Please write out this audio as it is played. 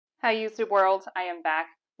Hi YouTube world, I am back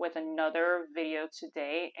with another video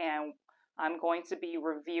today and I'm going to be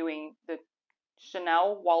reviewing the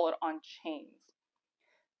Chanel wallet on chains.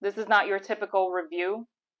 This is not your typical review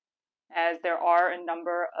as there are a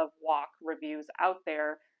number of WOC reviews out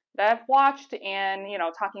there that I've watched and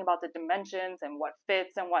talking about the dimensions and what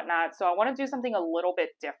fits and whatnot. So I want to do something a little bit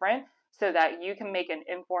different so that you can make an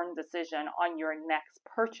informed decision on your next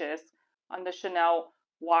purchase on the Chanel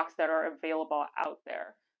WOCs that are available out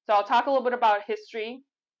there. So I'll talk a little bit about history,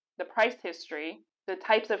 the price history, the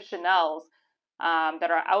types of Chanels that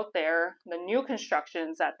are out there, the new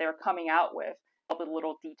constructions that they're coming out with, all the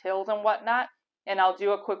little details and whatnot. And I'll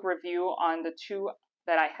do a quick review on the two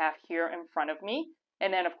that I have here in front of me.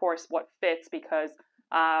 And then, of course, what fits, because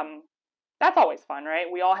that's always fun, right?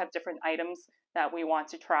 We all have different items that we want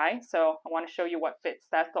to try. So I want to show you what fits.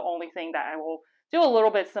 That's the only thing that I will do a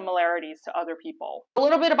little bit similarities to other people. A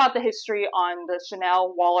little bit about the history on the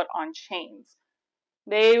Chanel wallet on chains.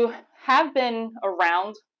 They have been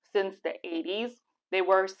around since the 80s. They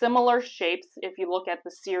were similar shapes if you look at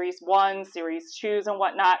the Series 1, Series 2s and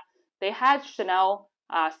whatnot. They had Chanel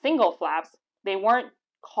single flaps. They weren't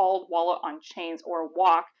called wallet on chains or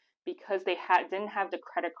WOC because they didn't have the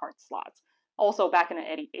credit card slots. Also, back in the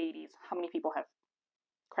 80s, how many people have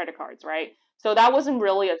credit cards, right? So that wasn't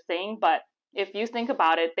really a thing, but if you think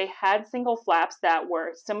about it, they had single flaps that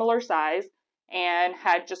were similar size and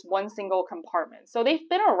had just one single compartment. So they've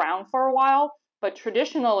been around for a while, but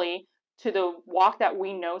traditionally, to the WOC that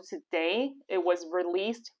we know today, it was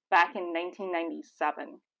released back in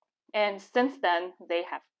 1997. And since then, they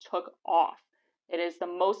have took off. It is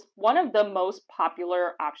one of the most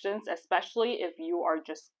popular options, especially if you are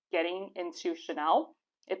just getting into Chanel.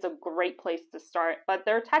 It's a great place to start, but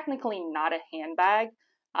they're technically not a handbag.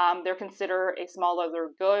 They're considered a small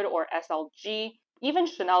leather good or SLG. Even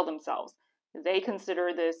Chanel themselves, they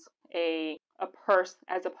consider this a purse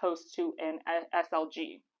as opposed to an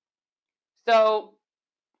SLG. So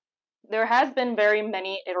there has been very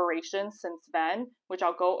many iterations since then, which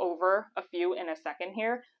I'll go over a few in a second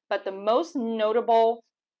here. But the most notable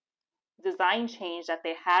design change that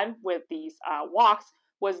they had with these WOCs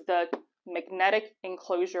was the magnetic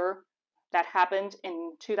enclosure that happened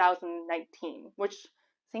in 2019, which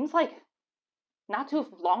seems like not too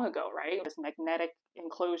long ago, right? This magnetic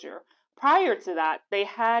enclosure. Prior to that, they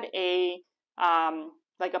had a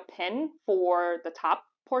like a pin for the top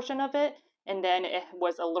portion of it, and then it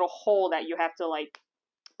was a little hole that you have to like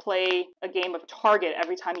play a game of target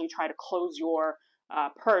every time you try to close your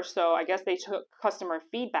purse. So I guess they took customer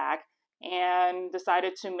feedback and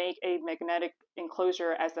decided to make a magnetic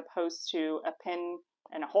enclosure as opposed to a pin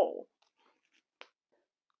and a hole.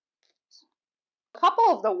 A couple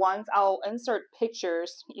of the ones I'll insert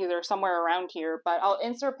pictures either somewhere around here, but I'll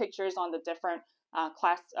insert pictures on the different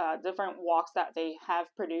different WOCs that they have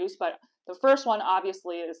produced. But the first one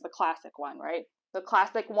obviously is the classic one, right? The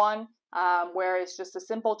classic one where it's just a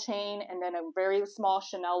simple chain and then a very small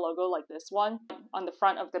Chanel logo like this one on the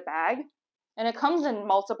front of the bag. And it comes in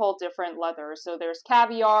multiple different leathers. So there's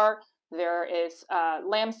caviar, there is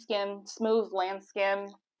lambskin, smooth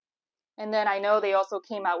lambskin. And then I know they also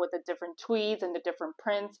came out with the different tweeds and the different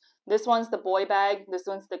prints. This one's the boy bag. This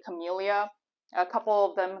one's the camellia. A couple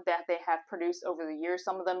of them that they have produced over the years.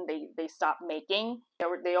 Some of them they stopped making.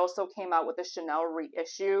 They also came out with the Chanel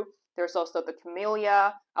reissue. There's also the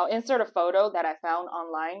camellia. I'll insert a photo that I found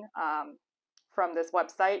online from this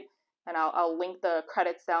website, and I'll link the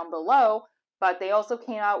credits down below. But they also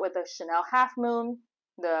came out with a Chanel Half Moon,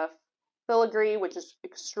 the filigree, which is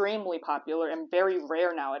extremely popular and very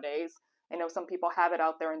rare nowadays. I know some people have it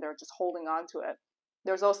out there and they're just holding on to it.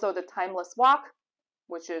 There's also the Timeless WOC,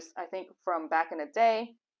 which is, I think, from back in the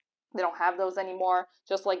day. They don't have those anymore,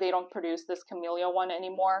 just like they don't produce this camellia one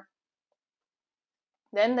anymore.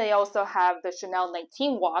 Then they also have the Chanel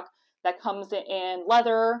 19 WOC that comes in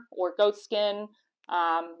leather or goatskin,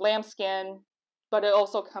 lambskin, but it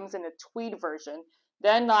also comes in a tweed version.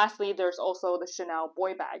 Then lastly, there's also the Chanel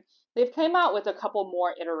boy bag. They've came out with a couple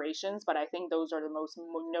more iterations, but I think those are the most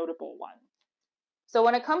notable ones. So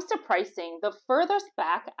when it comes to pricing, the furthest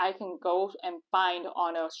back I can go and find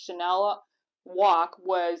on a Chanel WOC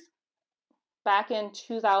was back in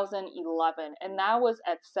 2011, and that was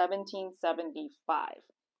at $1,775.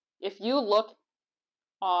 If you look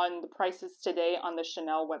on the prices today on the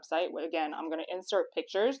Chanel website, again, I'm going to insert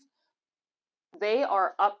pictures, they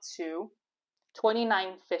are up to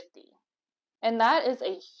 $2,950. And that is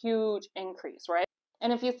a huge increase, right?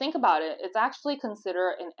 And if you think about it, it's actually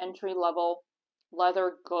considered an entry-level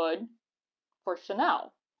leather good for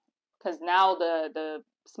Chanel. Because now the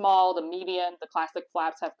small, the medium, the classic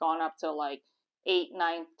flaps have gone up to like $8,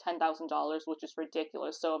 $9, $10,000, which is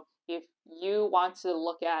ridiculous. So if you want to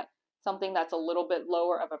look at something that's a little bit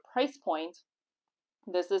lower of a price point,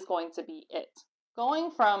 this is going to be it.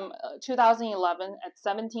 Going from 2011 at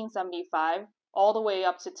 $1,775 all the way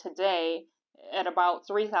up to today at about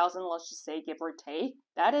 $3,000, let's just say, give or take,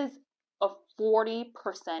 that is a 40%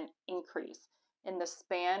 increase in the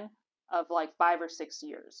span of like 5 or 6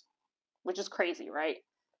 years, which is crazy, right?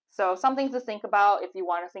 So something to think about if you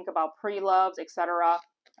want to think about pre-loves, etc.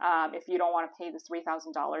 If you don't want to pay the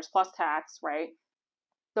 $3,000 plus tax, right?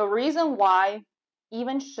 The reason why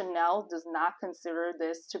even Chanel does not consider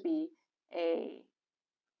this to be a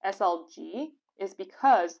SLG is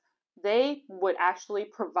because they would actually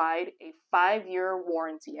provide a 5-year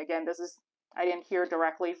warranty. Again, I didn't hear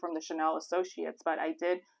directly from the Chanel associates, but I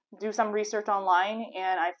did do some research online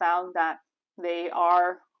and I found that they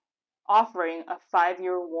are offering a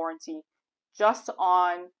 5-year warranty just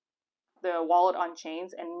on the wallet on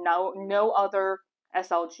chains and no other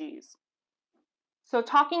SLGs. So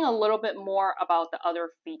talking a little bit more about the other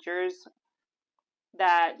features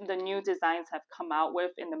that the new designs have come out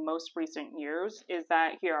with in the most recent years is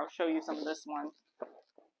that, here, I'll show you some of this one.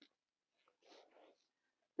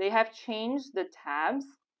 They have changed the tabs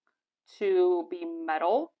to be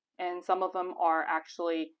metal, and some of them are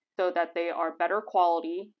actually so that they are better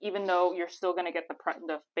quality, even though you're still going to get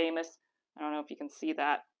the famous, I don't know if you can see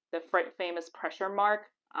that, the famous pressure mark,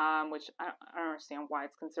 which I don't understand why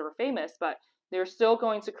it's considered famous, but they're still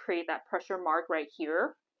going to create that pressure mark right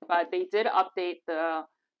here. But they did update the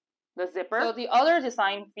zipper. So the other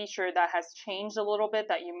design feature that has changed a little bit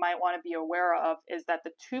that you might want to be aware of is that the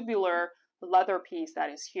tubular leather piece that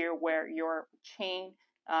is here where your chain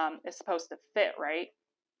is supposed to fit, right?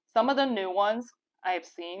 Some of the new ones I have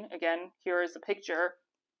seen, again, here is a picture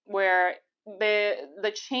where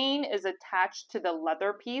the chain is attached to the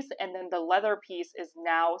leather piece, and then the leather piece is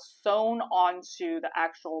now sewn onto the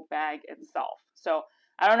actual bag itself. So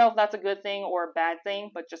I don't know if that's a good thing or a bad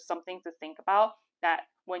thing, but just something to think about, that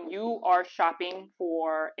when you are shopping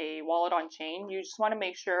for a wallet on chain, you just want to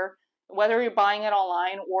make sure, whether you're buying it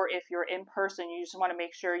online or if you're in person, you just want to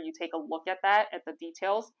make sure you take a look at that, at the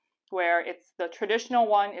details, where it's the traditional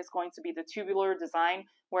one is going to be the tubular design,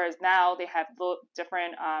 whereas now they have the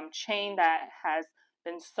different chain that has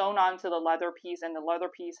been sewn onto the leather piece, and the leather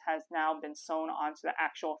piece has now been sewn onto the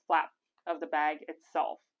actual flap of the bag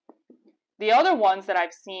itself. The other ones that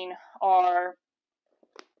I've seen are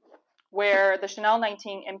where the Chanel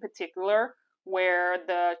 19 in particular, where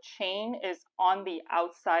the chain is on the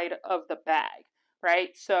outside of the bag, right?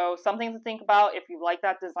 So something to think about if you like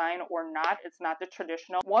that design or not. It's not the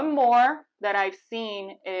traditional. One more that I've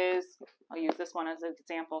seen is, I'll use this one as an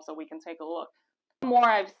example so we can take a look. One more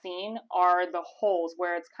I've seen are the holes,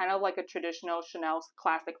 where it's kind of like a traditional Chanel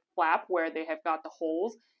classic flap where they have got the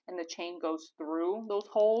holes and the chain goes through those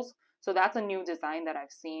holes. So that's a new design that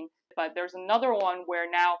I've seen. But there's another one where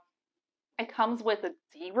now it comes with a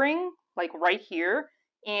D-ring, like right here,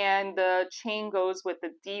 and the chain goes with the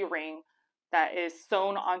D-ring that is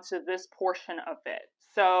sewn onto this portion of it.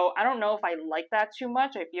 So I don't know if I like that too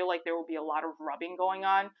much. I feel like there will be a lot of rubbing going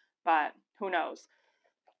on, but who knows.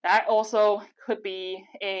 That also could be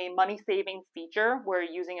a money-saving feature where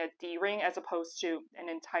you're using a D-ring as opposed to an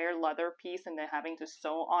entire leather piece and then having to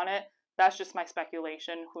sew on it. That's just my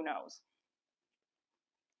speculation. Who knows?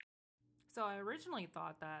 So I originally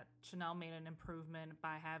thought that Chanel made an improvement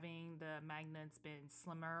by having the magnets been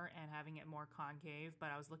slimmer and having it more concave, but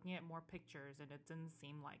I was looking at more pictures and it didn't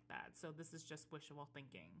seem like that. So this is just wishful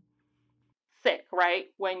thinking. Thick, right?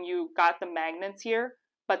 When you got the magnets here.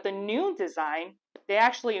 But the new design, they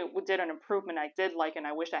actually did an improvement I did like and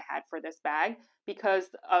I wish I had for this bag because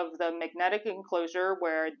of the magnetic enclosure,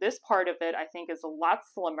 where this part of it I think is a lot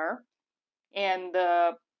slimmer, and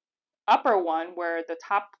the upper one where the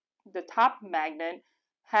top magnet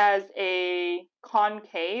has a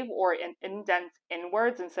concave or an indent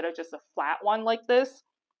inwards instead of just a flat one like this.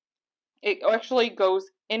 It actually goes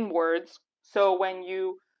inwards, so when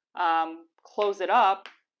you close it up,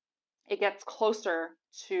 it gets closer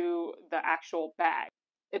to the actual bag.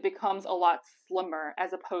 It becomes a lot slimmer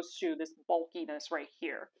as opposed to this bulkiness right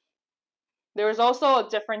here. There's also a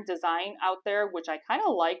different design out there, which I kind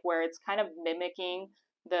of like, where it's kind of mimicking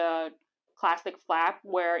the classic flap,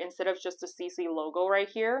 where instead of just the CC logo right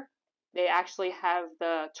here, they actually have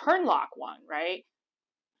the turn lock one, right?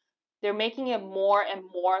 They're making it more and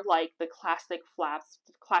more like the classic flaps,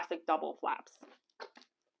 classic double flaps.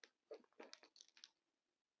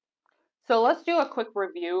 So let's do a quick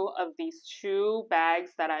review of these two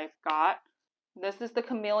bags that I've got. This is the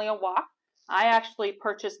Camellia WOC. I actually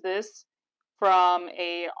purchased this from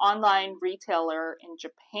a online retailer in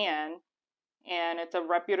Japan, and it's a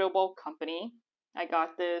reputable company. I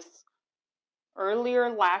got this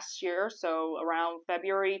earlier last year, so around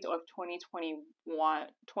February of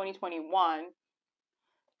 2021,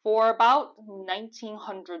 for about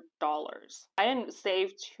 $1,900. I didn't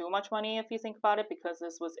save too much money if you think about it, because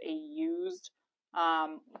this was a used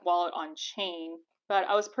wallet on chain, but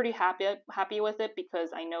I was pretty happy with it,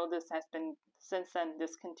 because I know this has been since then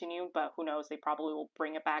discontinued, but who knows, they probably will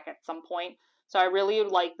bring it back at some point. So I really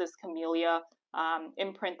like this camellia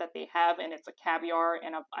imprint that they have, and it's a caviar,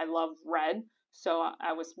 and I love red. So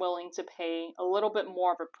I was willing to pay a little bit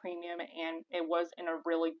more of a premium, and it was in a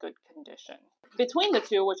really good condition. Between the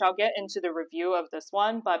two, which I'll get into the review of this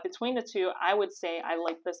one, but between the two, I would say I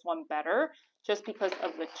like this one better just because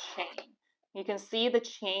of the chain. You can see the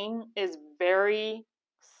chain is very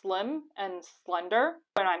slim and slender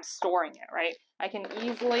when I'm storing it, right? I can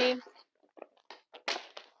easily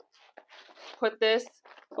put this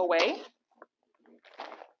away,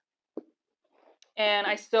 and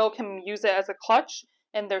I still can use it as a clutch,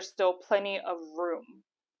 and there's still plenty of room.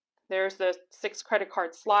 There's the 6 credit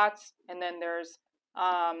card slots, and then there's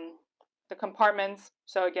the compartments.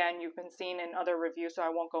 So again, you've been seeing in other reviews, so I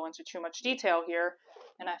won't go into too much detail here.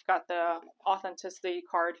 And I've got the authenticity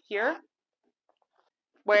card here.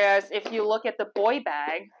 Whereas if you look at the boy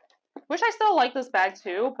bag, which I still like this bag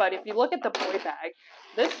too, but if you look at the boy bag,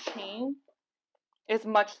 this chain is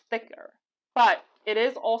much thicker, but it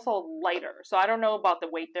is also lighter. So I don't know about the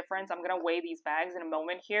weight difference. I'm going to weigh these bags in a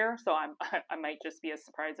moment here, so I might just be as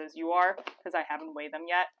surprised as you are, because I haven't weighed them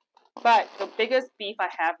yet. But the biggest beef I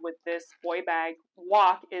have with this boy bag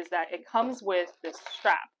WOC is that it comes with this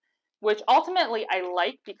strap, which ultimately I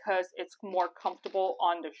like because it's more comfortable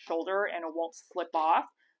on the shoulder and it won't slip off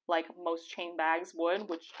like most chain bags would,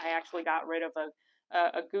 which I actually got rid of a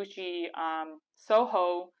Gucci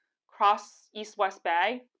Soho cross east-west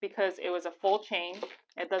bag because it was a full chain.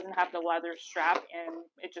 It doesn't have the leather strap, and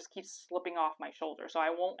it just keeps slipping off my shoulder. So I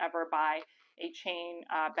won't ever buy a chain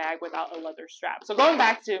bag without a leather strap. So going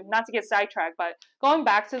back to, not to get sidetracked, but going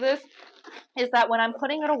back to this, is that when I'm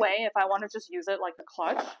putting it away, if I want to just use it like a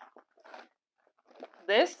clutch,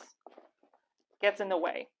 this gets in the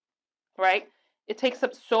way, right? It takes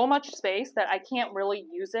up so much space that I can't really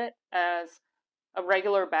use it as a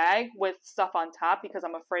regular bag with stuff on top, because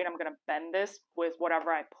I'm afraid I'm going to bend this with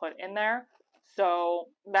whatever I put in there. So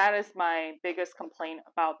that is my biggest complaint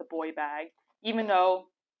about the boy bag, even though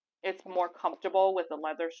it's more comfortable with the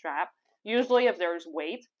leather strap. Usually if there's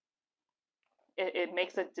weight, it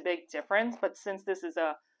makes a big difference, but since this is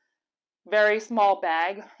a very small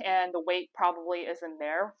bag and the weight probably isn't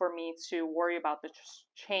there for me to worry about the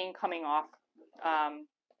chain coming off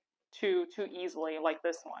too easily like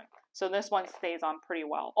this one. So this one stays on pretty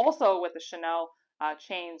well. Also with the Chanel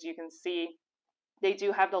chains, you can see they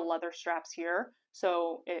do have the leather straps here,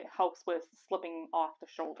 so it helps with slipping off the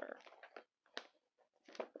shoulder.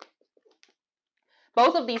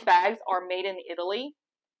 Both of these bags are made in Italy,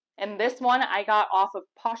 and this one I got off of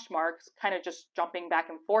Poshmark, kind of just jumping back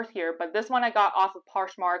and forth here, but this one I got off of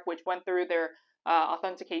Poshmark, which went through their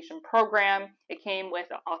authentication program. It came with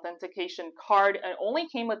an authentication card. It only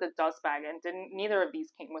came with a dust bag, and neither of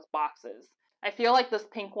these came with boxes. I feel like this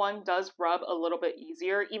pink one does rub a little bit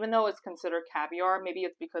easier, even though it's considered caviar. Maybe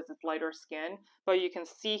it's because it's lighter skin, but you can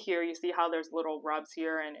see here, you see how there's little rubs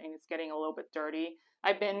here, and it's getting a little bit dirty.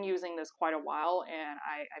 I've been using this quite a while, and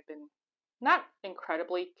I've been not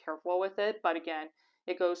incredibly careful with it, but again,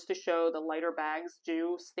 it goes to show the lighter bags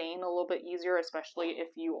do stain a little bit easier, especially if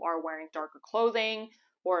you are wearing darker clothing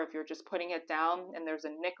or if you're just putting it down and there's a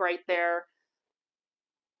nick right there.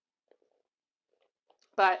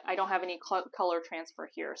 But I don't have any color transfer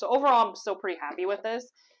here. So overall, I'm still pretty happy with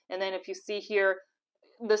this. And then if you see here,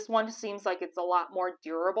 this one seems like it's a lot more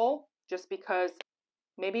durable, just because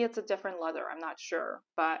maybe it's a different leather, I'm not sure,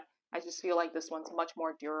 but I just feel like this one's much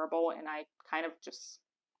more durable, and I kind of just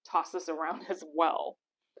toss this around as well.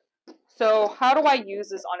 So how do I use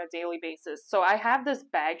this on a daily basis? So I have this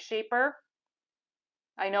bag shaper.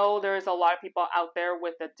 I know there's a lot of people out there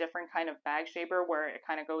with a different kind of bag shaper where it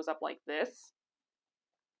kind of goes up like this.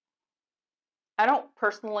 I don't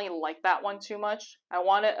personally like that one too much. I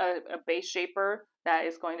wanted a base shaper that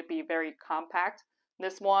is going to be very compact.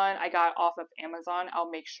 This one I got off of Amazon. I'll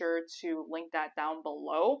make sure to link that down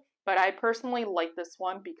below. But I personally like this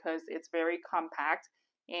one because it's very compact.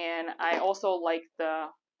 And I also like the,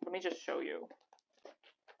 let me just show you.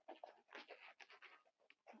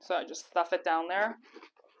 So I just stuff it down there.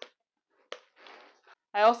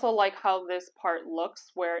 I also like how this part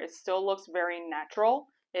looks, where it still looks very natural.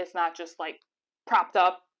 It's not just like propped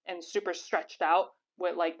up and super stretched out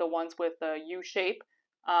with like the ones with the U shape.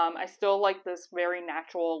 I still like this very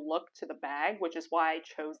natural look to the bag, which is why I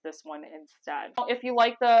chose this one instead. If you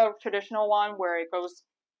like the traditional one where it goes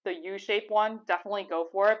the U-shaped one, definitely go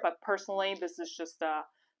for it. But personally, this is just a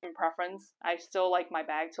preference. I still like my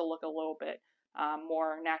bag to look a little bit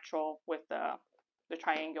more natural with the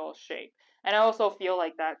triangle shape. And I also feel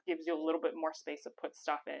like that gives you a little bit more space to put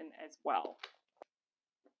stuff in as well.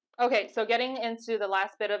 Okay, so getting into the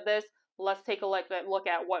last bit of this, let's take a look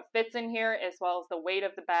at what fits in here as well as the weight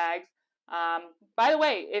of the bags. By the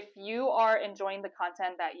way, if you are enjoying the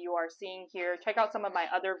content that you are seeing here, check out some of my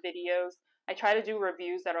other videos. I try to do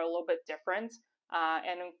reviews that are a little bit different,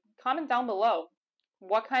 and comment down below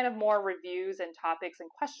what kind of more reviews and topics and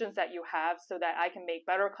questions that you have so that I can make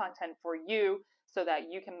better content for you so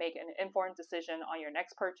that you can make an informed decision on your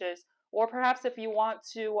next purchase. Or perhaps if you want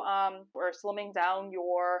to, or slimming down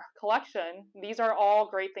your collection, these are all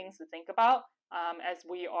great things to think about as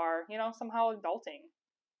we are, somehow adulting.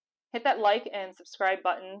 Hit that like and subscribe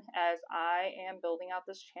button as I am building out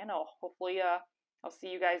this channel. Hopefully, I'll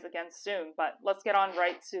see you guys again soon. But let's get on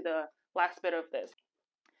right to the last bit of this.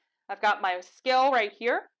 I've got my scale right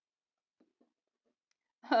here.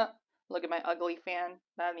 Look at my ugly fan.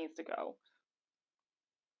 That needs to go.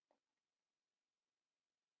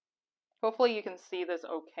 Hopefully you can see this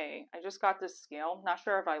okay. I just got this scale. Not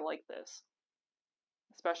sure if I like this.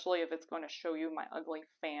 Especially if it's going to show you my ugly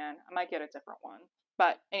fan. I might get a different one.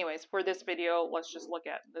 But anyways, for this video, let's just look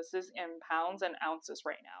at this is in pounds and ounces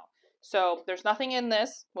right now. So there's nothing in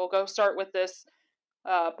this. We'll go start with this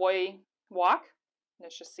boy WOC.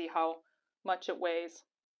 Let's just see how much it weighs.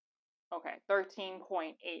 Okay,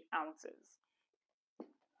 13.8 ounces.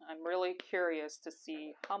 I'm really curious to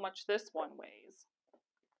see how much this one weighs.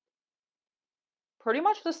 Pretty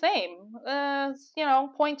much the same,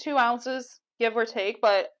 0.2 ounces, give or take,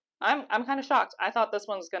 but I'm kind of shocked. I thought this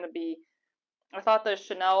one's going to be, I thought the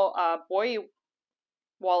Chanel boy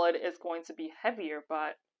wallet is going to be heavier,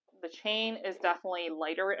 but the chain is definitely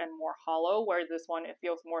lighter and more hollow, where this one, it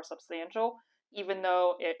feels more substantial, even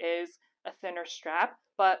though it is a thinner strap,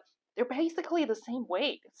 but they're basically the same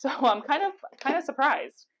weight, so I'm kind of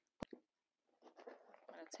surprised.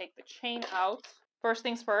 I'm going to take the chain out. First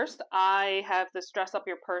things first, I have this Dress Up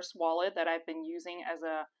Your Purse wallet that I've been using as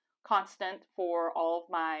a constant for all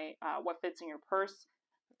of my what fits in your purse.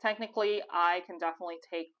 Technically, I can definitely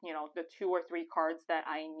take, the 2 or 3 cards that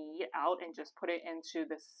I need out and just put it into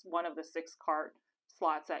this one of the 6 card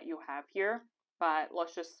slots that you have here. But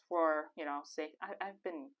let's just, for, sake, I've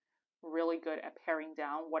been really good at paring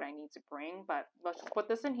down what I need to bring, but let's just put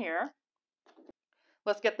this in here.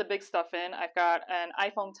 Let's get the big stuff in. I've got an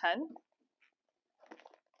iPhone 10.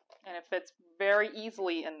 And it fits very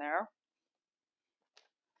easily in there.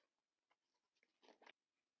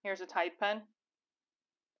 Here's a Tide pen.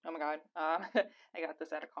 Oh my god, I got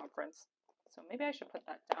this at a conference. So maybe I should put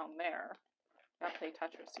that down there. Gotta play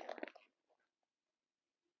Tetris here.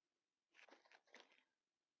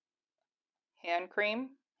 Hand cream,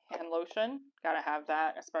 hand lotion. Gotta have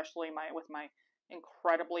that, especially with my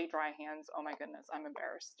incredibly dry hands. Oh my goodness, I'm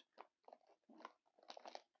embarrassed.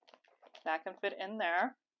 That can fit in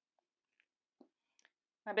there.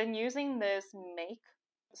 I've been using this Make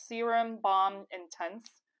Serum Balm Intense,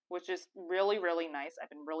 which is really, really nice.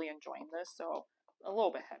 I've been really enjoying this, so a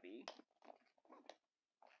little bit heavy.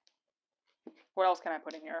 What else can I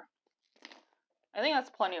put in here? I think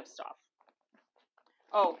that's plenty of stuff.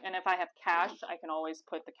 Oh, and if I have cash, I can always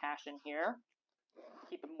put the cash in here.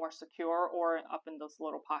 Keep it more secure, or up in this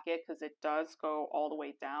little pocket, because it does go all the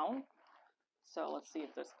way down. So let's see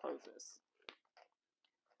if this closes.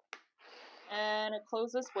 And it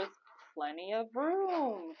closes with plenty of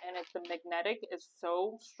room, and the magnetic is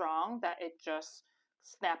so strong that it just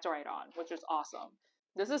snapped right on, which is awesome.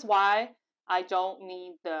 This is why I don't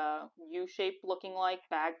need the U-shaped looking like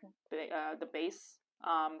bag, the base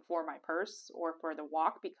for my purse or for the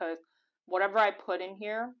WOC, because whatever I put in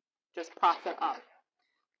here just props it up.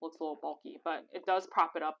 Looks a little bulky, but it does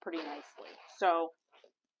prop it up pretty nicely. So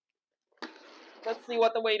let's see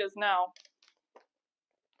what the weight is now.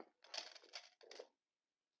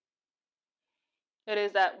 It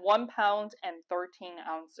is at 1 pound and 13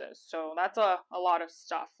 ounces. So that's a lot of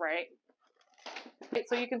stuff, right? Okay,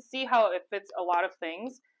 so you can see how it fits a lot of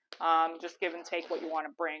things. Just give and take what you want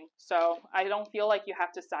to bring. So I don't feel like you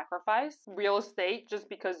have to sacrifice real estate just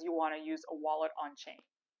because you want to use a wallet on chain.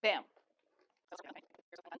 Bam.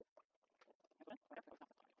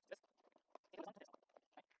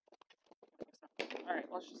 All right,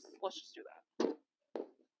 let's just do that.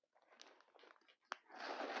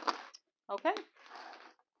 Okay.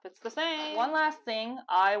 fits the same. One last thing,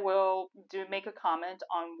 I will make a comment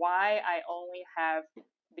on why I only have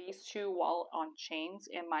these two wallet on chains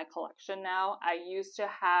in my collection now. I used to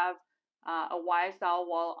have a YSL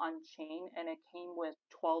wallet on chain, and it came with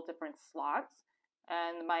 12 different slots.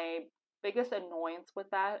 And my biggest annoyance with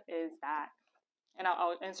that is that, and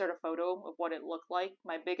I'll insert a photo of what it looked like.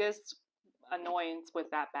 My biggest annoyance with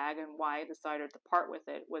that bag and why I decided to part with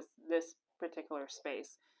it was this particular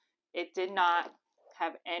space. It did not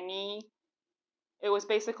have any, it was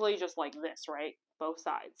basically just like this, right? Both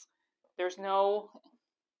sides. There's no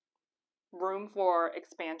room for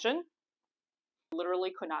expansion.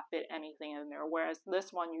 Literally could not fit anything in there. Whereas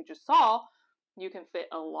this one you just saw, you can fit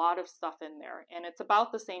a lot of stuff in there, and it's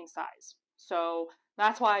about the same size. So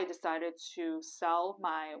that's why I decided to sell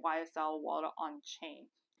my YSL wallet on chain.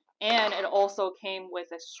 And it also came with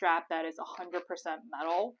a strap that is 100%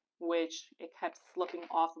 metal, which it kept slipping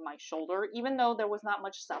off of my shoulder, even though there was not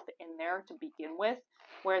much stuff in there to begin with.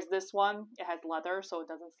 Whereas this one, it has leather, so it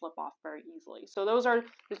doesn't slip off very easily. So those are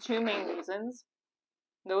the two main reasons.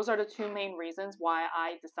 Those are the two main reasons why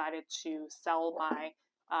I decided to sell my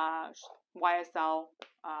YSL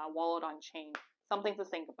wallet on chain. Something to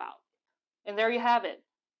think about. And there you have it.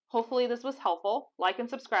 Hopefully this was helpful. Like and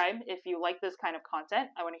subscribe if you like this kind of content.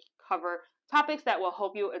 I want to cover topics that will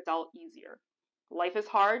help you adult easier. Life is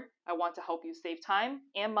hard. I want to help you save time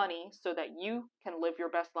and money so that you can live your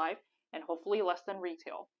best life and hopefully less than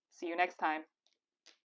retail. See you next time.